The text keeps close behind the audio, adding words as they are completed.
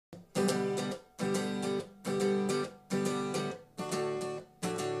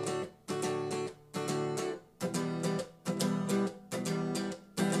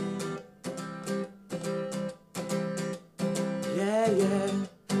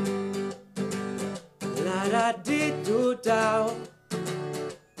but I did go down.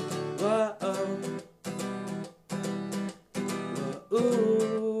 Whoa,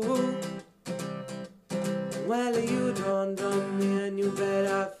 ooh. Well, you dawned on me and you bet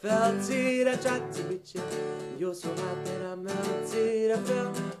I felt it. I tried to reach you, you're so hot that I melted. I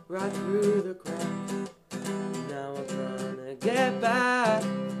fell right through the crack. Now I'm trying to get back.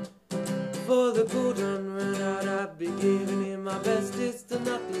 Before the cool done run out, I've been giving it my best. It's still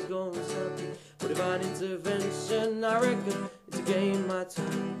nothing's gonna stop me. For divine intervention, I reckon it's a game my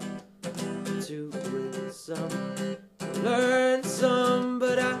time to win some, learn some,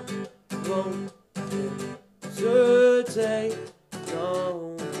 but I won't hesitate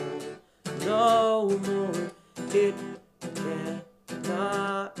no more, no more. It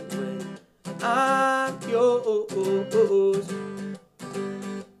cannot wait. I'm yours.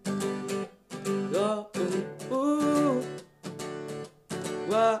 Oh,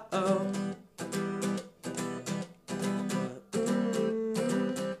 whoa.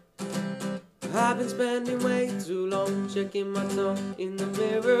 I've been spending way too long checking my tongue in the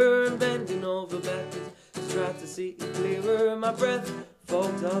mirror and bending over backwards to try to see it clearer. My breath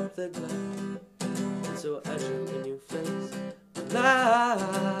fogged up the glass, and so I drew a new face of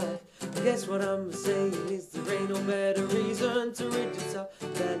life. I guess what I'm saying is there ain't no better reason to rid yourself of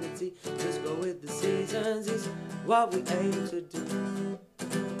vanity. Just go with the seasons is what we aim to do.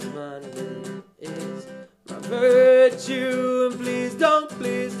 My name is my virtue, and please don't,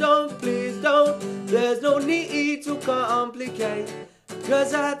 please don't, please don't. There's no need to complicate,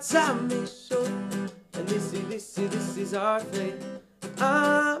 'cause our time is short, and this is our fate.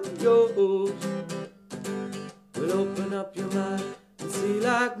 I'm yours. Well, open up your mind and see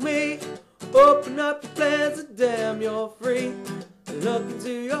like me. Open up your plans and damn, you're free. Look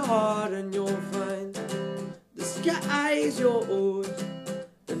into your heart and you'll find the sky is yours.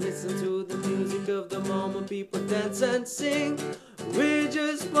 And listen to the music of the moment. People dance and sing. We're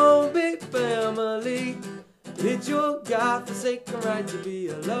just one big family. It's your God-forsaken right to be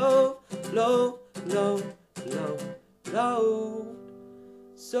alone, low, low, low, low.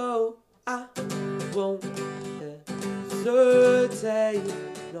 So I won't hesitate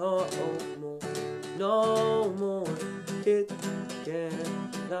no more, no more. It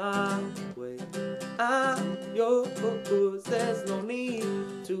cannot wait. I'm yours. There's no need